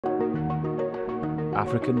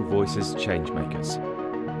African Voices Changemakers,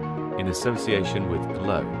 in association with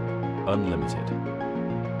Glow Unlimited.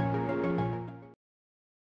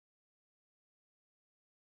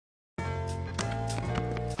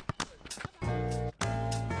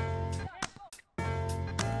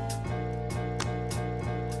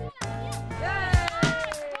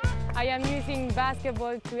 I am using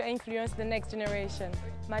basketball to influence the next generation.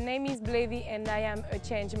 My name is Bleviie and I am a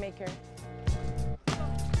change maker.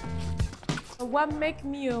 What makes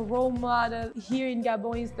me a role model here in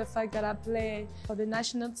Gabon is the fact that I played for the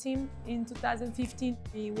national team in 2015.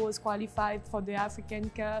 He was qualified for the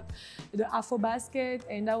African Cup, the AfroBasket,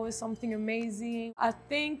 and that was something amazing. I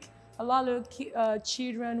think a lot of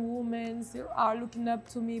children, women are looking up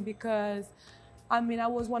to me because I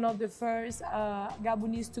was one of the first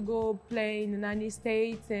Gabonese to go play in the United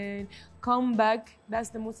States and come back. That's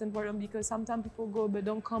the most important because sometimes people go but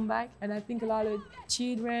don't come back. And I think a lot of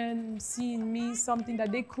children see in me something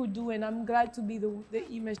that they could do, and I'm glad to be the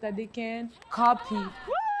image that they can copy.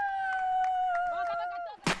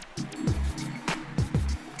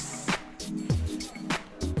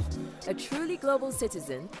 A truly global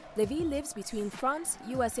citizen, Bleviie lives between France,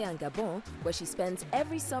 USA and Gabon, where she spends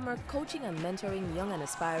every summer coaching and mentoring young and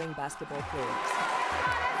aspiring basketball players.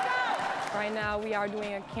 Right now we are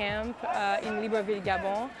doing a camp in Libreville,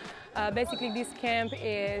 Gabon. Basically this camp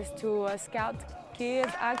is to scout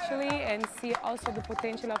kids actually and see also the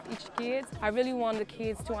potential of each kid. I really want the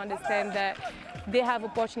kids to understand that they have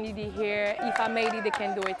opportunity here. If I made it, they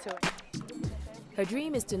can do it too. Her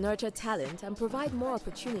dream is to nurture talent and provide more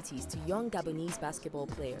opportunities to young Gabonese basketball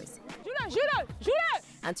players.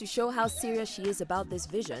 And to show how serious she is about this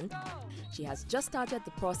vision, she has just started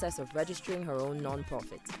the process of registering her own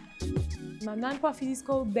non-profit. My non-profit is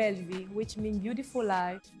called Bleviie, which means beautiful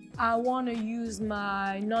life. I want to use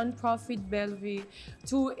my non-profit Bleviie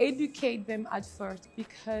to educate them at first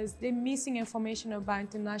because they're missing information about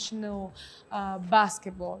international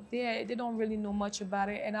basketball. They don't really know much about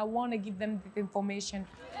it, and I want to give them the information.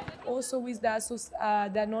 Also with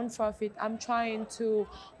that non-profit, I'm trying to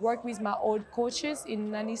work with my old coaches in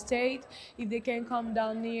the United States, if they can come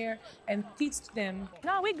down here and teach them.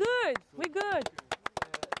 No, we're good, we're good.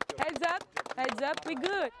 Heads up, we're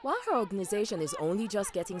good. While her organization is only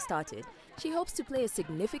just getting started, she hopes to play a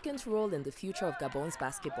significant role in the future of Gabon's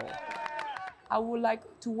basketball. I would like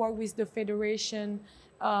to work with the Federation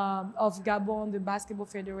of Gabon, the Basketball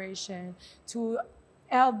Federation, to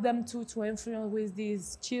help them to influence with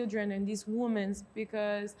these children and these women,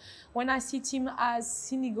 because when I see teams as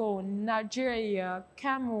Senegal, Nigeria,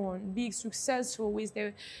 Cameroon being successful with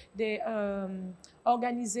their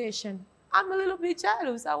organization, I'm a little bit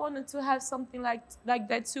jealous. I wanted to have something like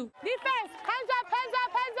that too. Defense, hands up, hands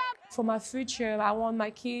up, hands up. For my future, I want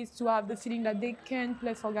my kids to have the feeling that they can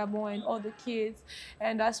play for Gabon and other kids,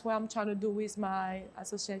 and that's what I'm trying to do with my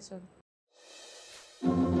association.